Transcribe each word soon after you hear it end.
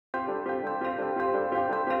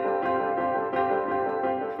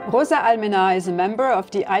Roser Almenar is a member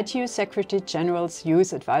of the ITU Secretary General's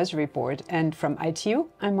Youth Advisory Board, and from ITU,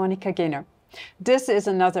 I'm Monika Gehner. This is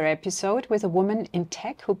another episode with a woman in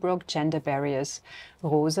tech who broke gender barriers.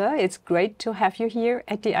 Roser, it's great to have you here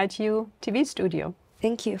at the ITU TV studio.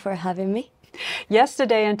 Thank you for having me.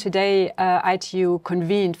 Yesterday and today, ITU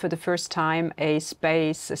convened for the first time a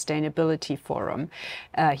space sustainability forum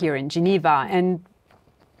here in Geneva. And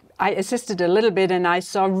I assisted a little bit and I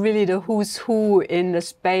saw really the who's who in the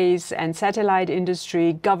space and satellite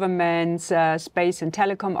industry, governments, space and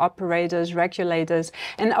telecom operators, regulators,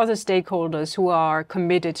 and other stakeholders who are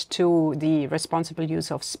committed to the responsible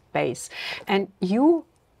use of space. And you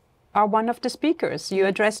are one of the speakers. You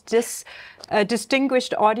addressed this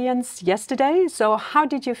distinguished audience yesterday. So how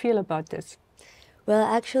did you feel about this? Well,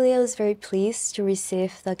 actually, I was very pleased to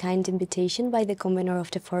receive the kind invitation by the convener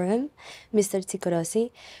of the forum, Mr.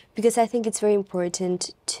 Tsikorosi, because I think it's very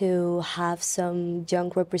important to have some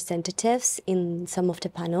young representatives in some of the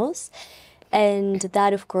panels. And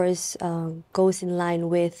that, of course, goes in line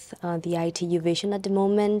with the ITU vision at the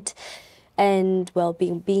moment. And, well,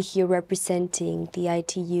 being here representing the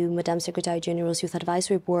ITU Madam Secretary General's Youth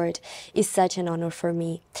Advisory Board is such an honor for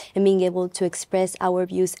me. And being able to express our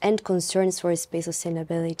views and concerns for space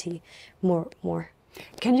sustainability more.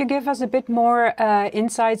 Can you give us a bit more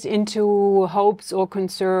insights into hopes or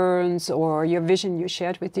concerns or your vision you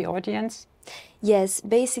shared with the audience? Yes,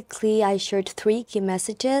 basically I shared 3 key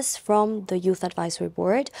messages from the Youth Advisory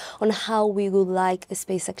Board on how we would like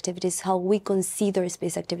space activities, how we consider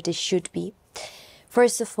space activities should be.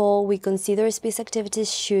 First of all, we consider space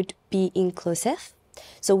activities should be inclusive.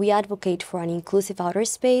 So we advocate for an inclusive outer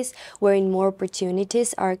space wherein more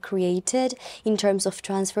opportunities are created in terms of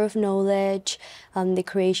transfer of knowledge, the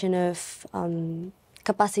creation of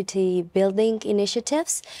capacity building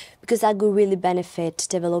initiatives, because that would really benefit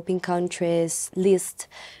developing countries, least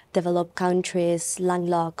developed countries,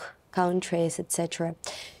 landlocked countries, etc.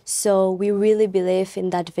 So we really believe in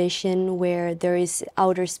that vision where there is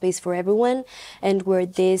outer space for everyone and where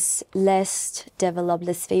these less developed,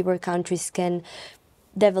 less favored countries can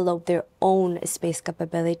develop their own space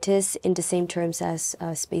capabilities in the same terms as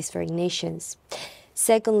spacefaring nations.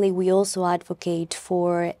 Secondly, we also advocate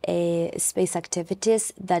for space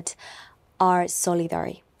activities that are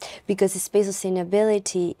solidary, because space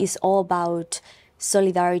sustainability is all about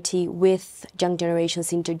solidarity with young generations,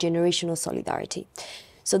 intergenerational solidarity.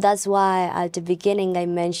 So that's why at the beginning I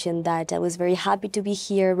mentioned that I was very happy to be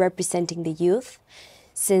here representing the youth,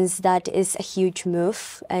 since that is a huge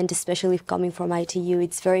move, and especially coming from ITU,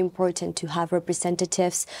 it's very important to have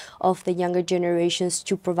representatives of the younger generations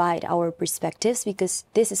to provide our perspectives, because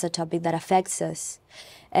this is a topic that affects us.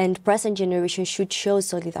 And present generations should show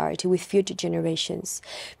solidarity with future generations,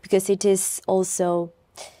 because it is also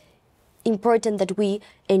important that we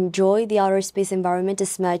enjoy the outer space environment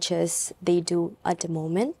as much as they do at the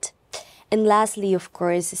moment. And lastly, of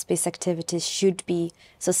course, space activities should be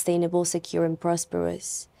sustainable, secure, and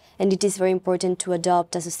prosperous. And it is very important to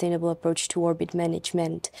adopt a sustainable approach to orbit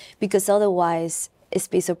management, because otherwise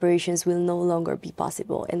space operations will no longer be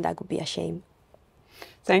possible, and that would be a shame.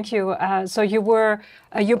 Thank you. So you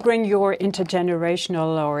bring your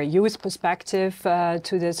intergenerational or youth perspective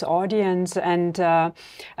to this audience, and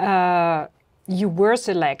you were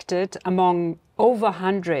selected among over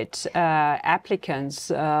 100 applicants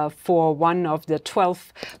for one of the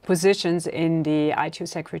 12 positions in the ITU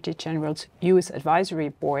Secretary General's Youth Advisory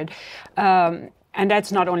Board. And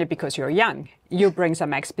that's not only because you're young. You bring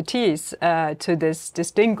some expertise to this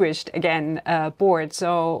distinguished, again, board.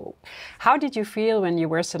 So how did you feel when you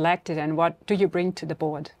were selected, and what do you bring to the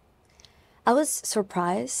board? I was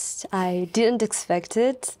surprised. I didn't expect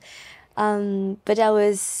it. But I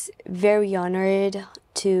was very honored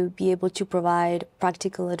to be able to provide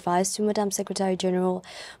practical advice to Madam Secretary General.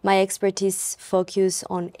 My expertise focus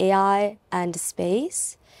on AI and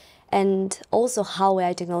space, and also how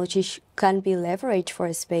AI technology can be leveraged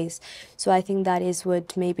for space. So I think that is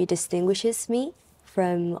what maybe distinguishes me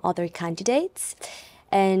from other candidates.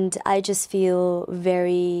 And I just feel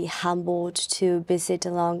very humbled to sit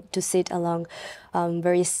along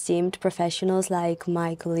very esteemed professionals like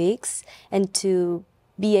my colleagues, and to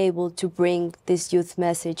be able to bring this youth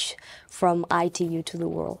message from ITU to the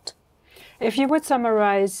world. If you would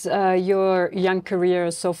summarize your young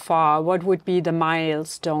career so far, what would be the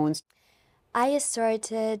milestones?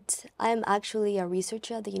 I'm actually a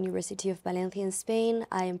researcher at the University of Valencia in Spain.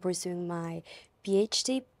 I am pursuing my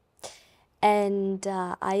PhD. And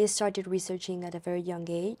I started researching at a very young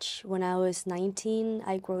age. When I was 19,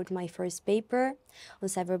 I wrote my first paper on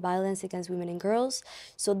cyber violence against women and girls.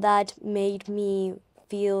 So that made me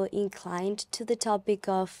feel inclined to the topic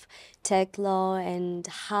of tech law and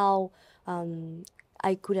how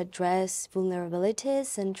I could address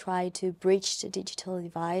vulnerabilities and try to bridge the digital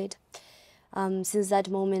divide. Since that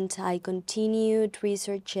moment, I continued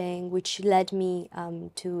researching, which led me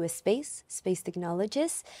to space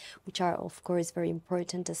technologies, which are, of course, very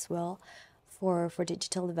important as well for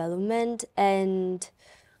digital development. And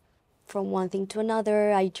from one thing to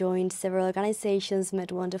another, I joined several organizations,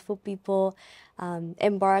 met wonderful people,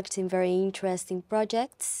 embarked in very interesting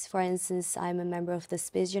projects. For instance, I'm a member of the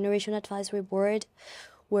Space Generation Advisory Board,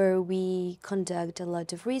 where we conduct a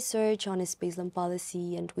lot of research on space land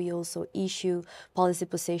policy, and we also issue policy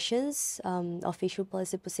positions, official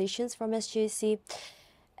policy positions from SGAC.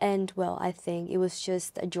 And well, I think it was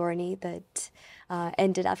just a journey that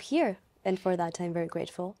ended up here, and for that I'm very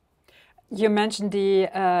grateful. You mentioned the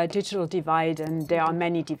digital divide, and there are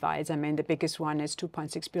many divides. I mean, the biggest one is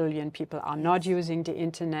 2.6 billion people are not using the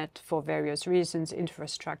internet for various reasons: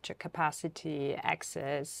 infrastructure, capacity,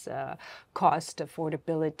 access, cost,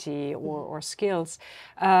 affordability, or skills.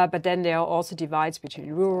 But then there are also divides between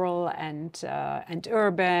rural and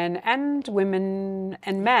urban, and women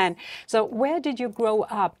and men. So where did you grow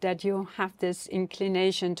up that you have this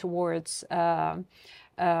inclination towards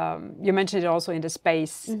you mentioned it also in the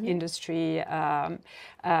space industry,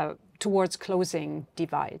 towards closing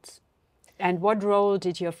divides. And what role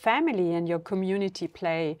did your family and your community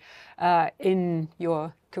play in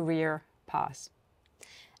your career path?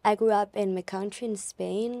 I grew up in my country, in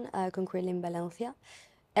Spain, concretely in Valencia,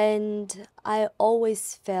 and I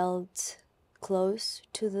always felt close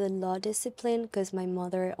to the law discipline because my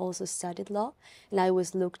mother also studied law, and I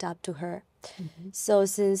was looked up to her. So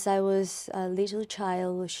since I was a little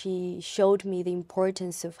child, she showed me the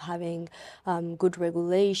importance of having good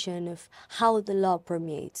regulation, of how the law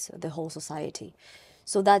permeates the whole society.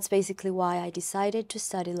 So that's basically why I decided to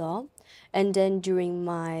study law. And then during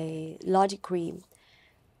my law degree,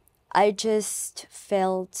 I just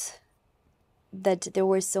felt that there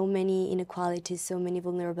were so many inequalities, so many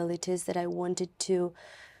vulnerabilities, that I wanted to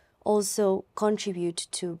also contribute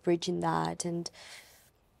to bridging that. And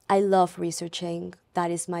I love researching.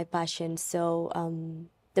 That is my passion. So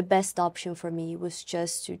the best option for me was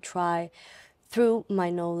just to try, through my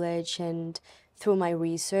knowledge and through my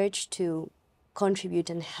research, to contribute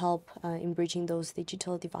and help in bridging those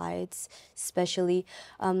digital divides. Especially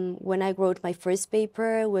when I wrote my first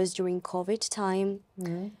paper was during COVID time.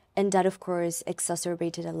 And that, of course,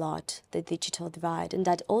 exacerbated a lot the digital divide. And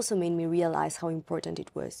that also made me realize how important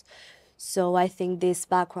it was. So I think this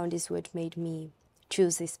background is what made me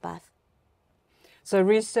choose this path. So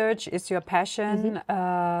research is your passion,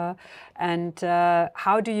 and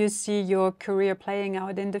how do you see your career playing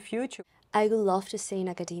out in the future? I would love to stay in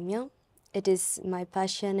academia. It is my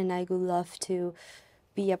passion, and I would love to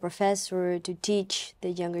be a professor, to teach the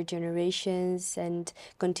younger generations and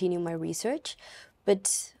continue my research.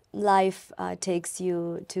 But life takes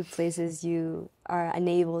you to places you are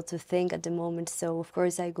unable to think at the moment. So, of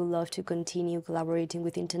course, I would love to continue collaborating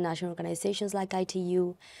with international organizations like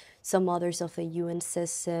ITU, some others of the UN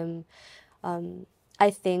system. I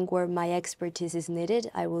think where my expertise is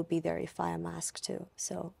needed, I will be there if I am asked to.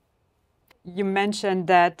 So, you mentioned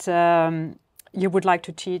that you would like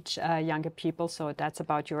to teach younger people, so that's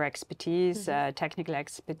about your expertise, technical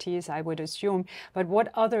expertise, I would assume. But what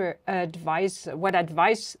other advice,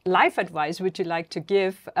 life advice would you like to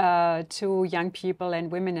give to young people and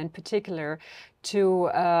women in particular to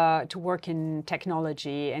work in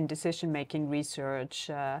technology and decision-making research?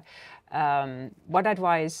 What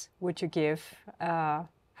advice would you give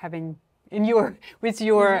with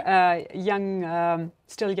your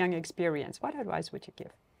still young experience? What advice would you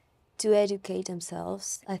give? To educate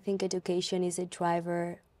themselves. I think education is a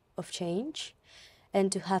driver of change,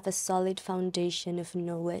 and to have a solid foundation of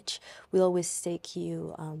knowledge will always take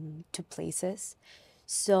you to places.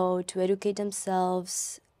 So to educate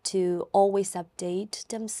themselves, to always update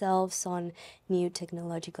themselves on new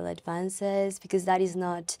technological advances, because that is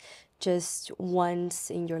not just once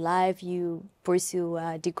in your life you pursue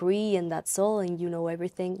a degree and that's all and you know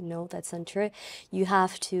everything. No, that's not true. You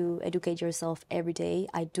have to educate yourself every day.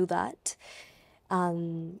 I do that.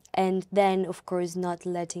 And then, of course, not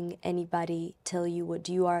letting anybody tell you what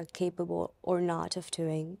you are capable or not of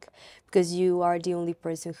doing, because you are the only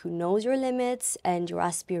person who knows your limits and your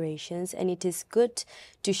aspirations, and it is good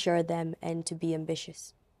to share them and to be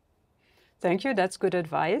ambitious. Thank you. That's good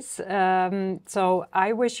advice. So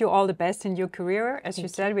I wish you all the best in your career. As you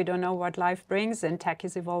said, we don't know what life brings, and tech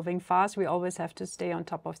is evolving fast. We always have to stay on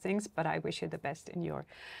top of things, but I wish you the best in your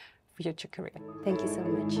future career. Thank you so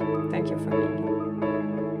much. Thank you for being here.